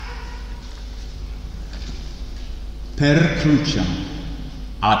Per crucem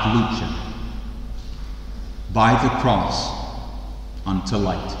ad lucem, by the cross unto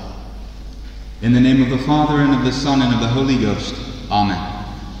light. In the name of the Father, and of the Son, and of the Holy Ghost. Amen.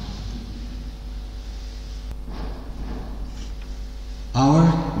 Our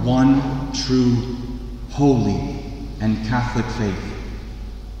one true, holy, and Catholic faith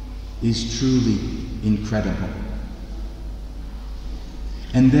is truly incredible.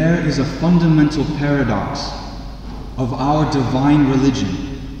 And there is a fundamental paradox of our divine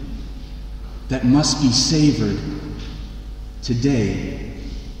religion that must be savored today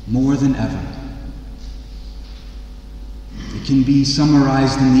more than ever. It can be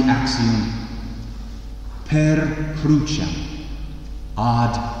summarized in the axiom, per crucem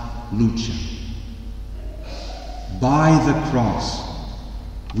ad lucem. By the cross,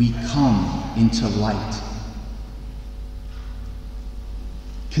 we come into light.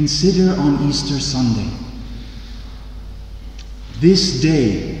 Consider on Easter Sunday. This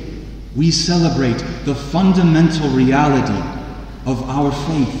day, we celebrate the fundamental reality of our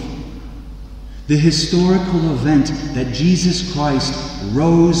faith, the historical event that Jesus Christ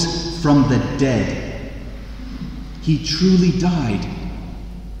rose from the dead. He truly died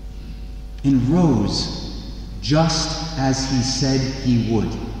and rose just as he said he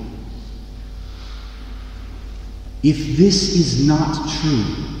would. If this is not true,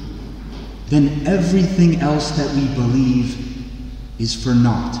 then everything else that we believe is for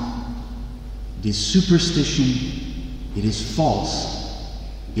naught. It is superstition, it is false,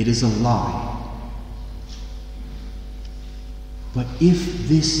 it is a lie. But if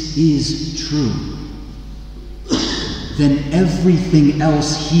this is true, then everything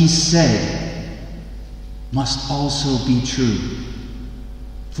else he said must also be true.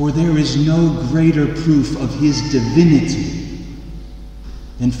 For there is no greater proof of his divinity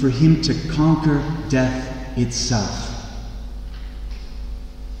than for him to conquer death itself.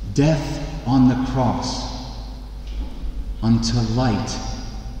 Death on the cross unto light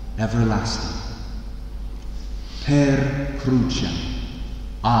everlasting. Per crucem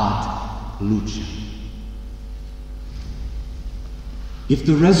ad lucem. If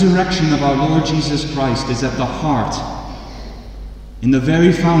the resurrection of our Lord Jesus Christ is at the heart, in the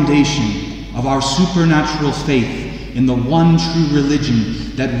very foundation of our supernatural faith in the one true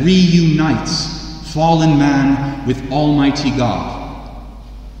religion that reunites fallen man with Almighty God,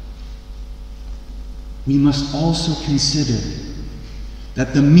 we must also consider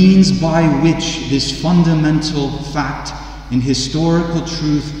that the means by which this fundamental fact and historical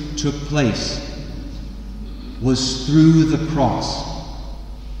truth took place was through the cross.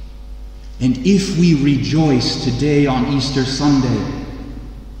 And if we rejoice today on Easter Sunday,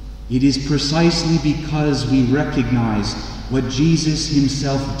 it is precisely because we recognize what Jesus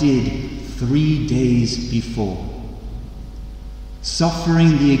himself did 3 days before.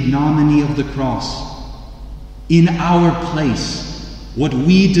 Suffering the ignominy of the cross, in our place, what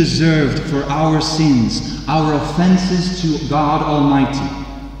we deserved for our sins, our offenses to God Almighty,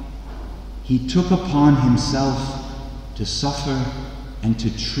 he took upon himself to suffer and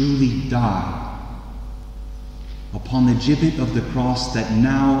to truly die upon the gibbet of the cross that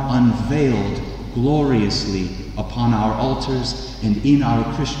now unveiled gloriously upon our altars and in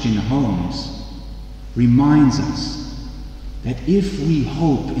our Christian homes reminds us that if we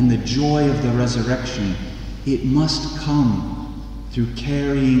hope in the joy of the resurrection, it must come through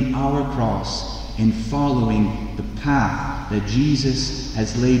carrying our cross and following the path that Jesus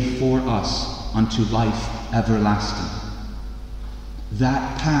has laid for us unto life everlasting.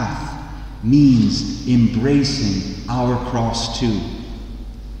 That path means embracing our cross too,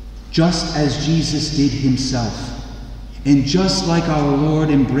 just as Jesus did himself, and just like our Lord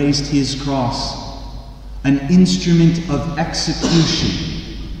embraced his cross, an instrument of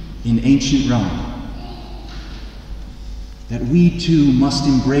execution in ancient Rome, that we too must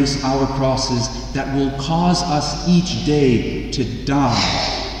embrace our crosses that will cause us each day to die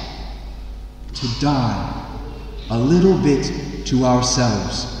a little bit to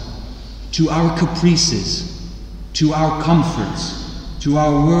ourselves, to our caprices, to our comforts, to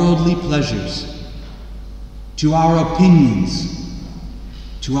our worldly pleasures, to our opinions,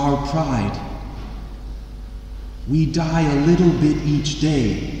 to our pride. We die a little bit each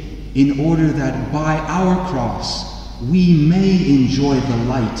day in order that by our cross we may enjoy the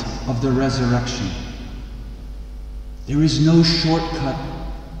light of the resurrection. There is no shortcut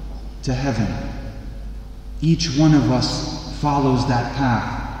to heaven. Each one of us follows that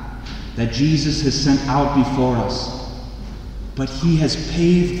path that Jesus has sent out before us. But he has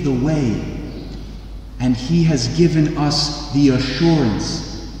paved the way, and he has given us the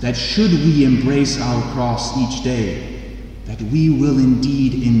assurance that should we embrace our cross each day, that we will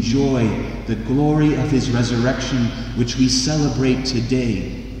indeed enjoy the glory of his resurrection, which we celebrate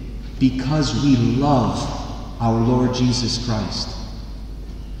today, because we love our Lord Jesus Christ.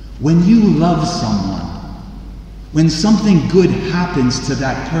 When you love someone, when something good happens to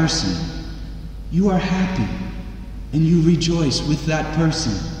that person, you are happy and you rejoice with that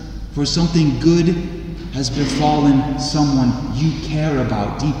person, for something good has befallen someone you care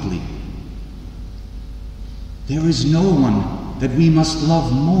about deeply. There is no one that we must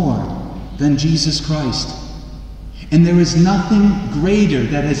love more than Jesus Christ. And there is nothing greater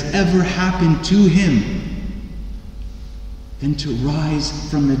that has ever happened to him than to rise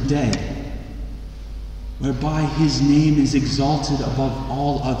from the dead, whereby his name is exalted above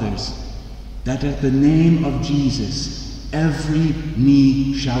all others, that at the name of Jesus every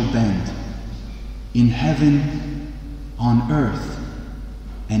knee shall bend, in heaven, on earth,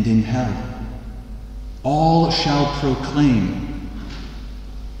 and in hell. All shall proclaim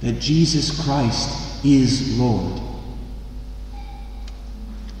that Jesus Christ is Lord.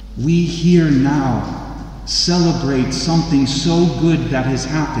 We here now celebrate something so good that has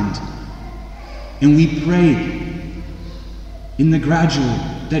happened, and we pray in the gradual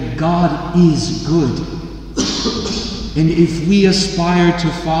that God is good. And if we aspire to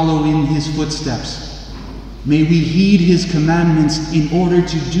follow in his footsteps, may we heed his commandments in order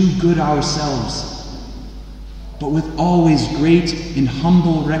to do good ourselves, but with always great and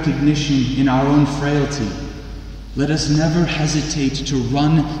humble recognition in our own frailty. Let us never hesitate to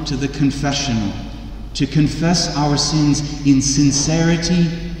run to the confessional, to confess our sins in sincerity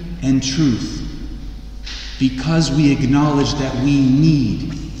and truth, because we acknowledge that we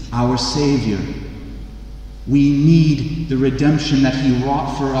need our Savior. We need the redemption that he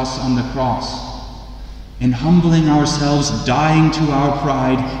wrought for us on the cross. And humbling ourselves, dying to our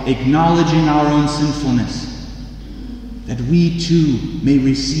pride, acknowledging our own sinfulness, that we too may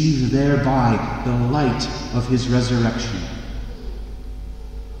receive thereby the light of his resurrection.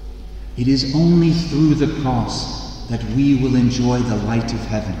 It is only through the cross that we will enjoy the light of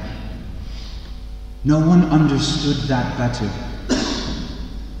heaven. No one understood that better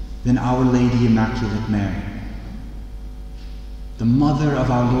than Our Lady Immaculate Mary, the mother of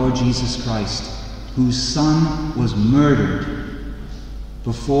our Lord Jesus Christ, whose Son was murdered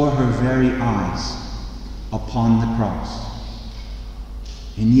before her very eyes upon the cross.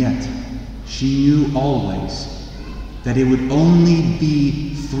 And yet, she knew always that it would only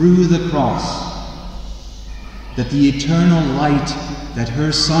be through the cross that the eternal light that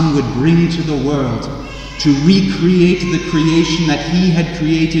her Son would bring to the world to recreate the creation that he had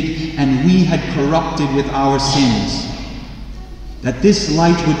created and we had corrupted with our sins, that this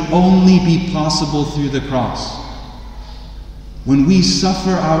light would only be possible through the cross. When we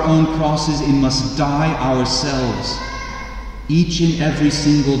suffer our own crosses and must die ourselves each and every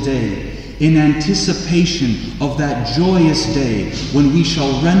single day, in anticipation of that joyous day when we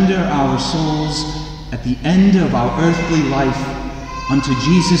shall render our souls at the end of our earthly life unto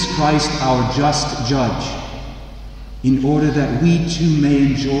Jesus Christ, our just judge, in order that we too may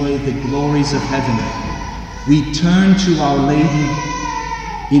enjoy the glories of heaven, we turn to Our Lady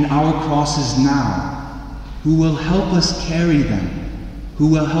in our crosses now, who will help us carry them, who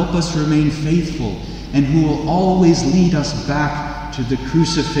will help us remain faithful, and who will always lead us back to the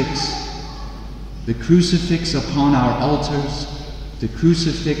crucifix upon our altars, the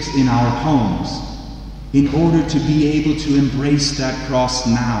crucifix in our homes, in order to be able to embrace that cross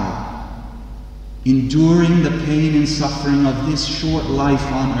now, enduring the pain and suffering of this short life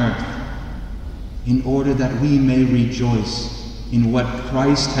on earth, in order that we may rejoice in what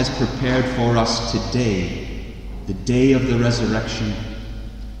Christ has prepared for us today, the day of the resurrection,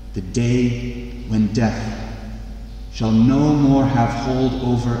 the day when death shall no more have hold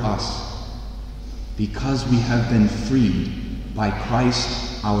over us, because we have been freed by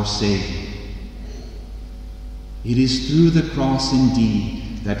Christ our Savior. It is through the cross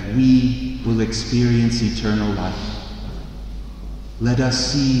indeed that we will experience eternal life. Let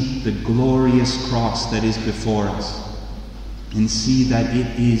us see the glorious cross that is before us, and see that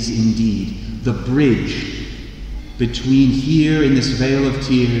it is indeed the bridge between here in this vale of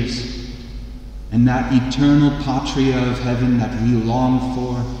tears and that eternal patria of heaven that we long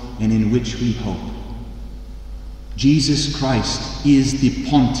for and in which we hope. Jesus Christ is the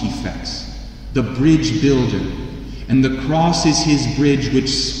Pontifex, the bridge builder, and the cross is his bridge which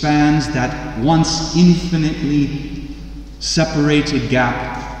spans that once infinitely separated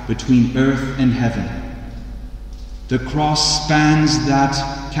gap between earth and heaven. The cross spans that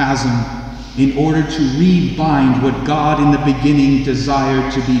chasm in order to rebind what God in the beginning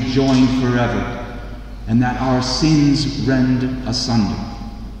desired to be joined forever, and that our sins rend asunder.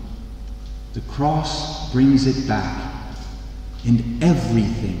 The cross brings it back, and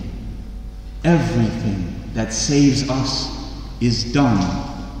everything that saves us is done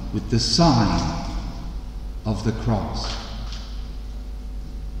with the sign of the cross.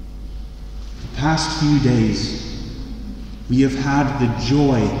 The past few days, we have had the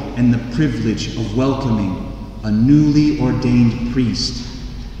joy and the privilege of welcoming a newly ordained priest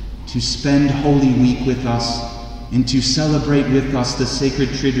to spend Holy Week with us and to celebrate with us the sacred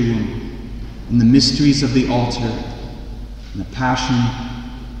Triduum and the mysteries of the altar and the passion,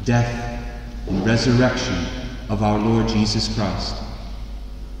 death, and resurrection of our Lord Jesus Christ.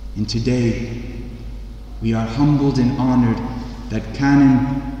 And today, we are humbled and honored that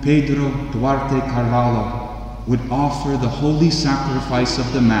Canon Pedro Duarte Carvalho would offer the holy sacrifice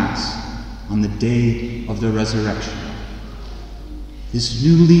of the Mass on the day of the resurrection. This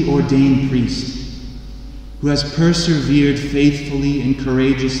newly ordained priest, who has persevered faithfully and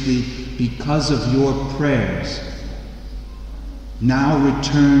courageously because of your prayers, now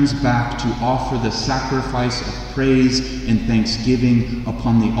returns back to offer the sacrifice of praise and thanksgiving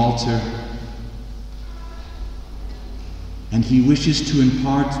upon the altar. And he wishes to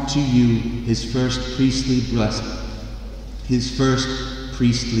impart to you his first priestly blessing,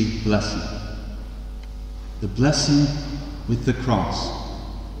 the blessing with the cross.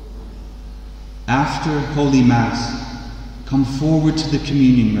 After Holy Mass, come forward to the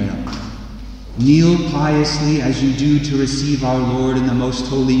communion rail. Kneel piously as you do to receive our Lord in the most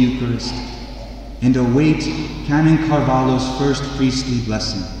holy Eucharist, and await Canon Carvalho's first priestly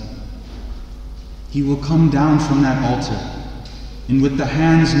blessing. He will come down from that altar, and with the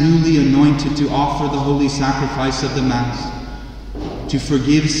hands newly anointed to offer the holy sacrifice of the Mass, to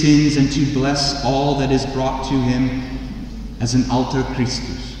forgive sins and to bless all that is brought to him as an alter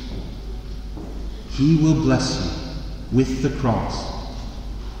Christus. He will bless you with the cross.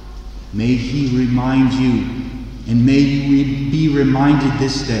 May he remind you, and may you be reminded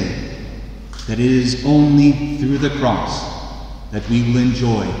this day, that it is only through the cross that we will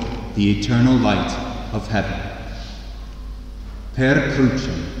enjoy the eternal light of heaven. Per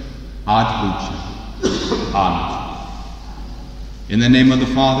crucem, ad crucem. Amen. In the name of the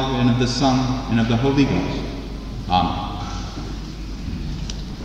Father, and of the Son, and of the Holy Ghost.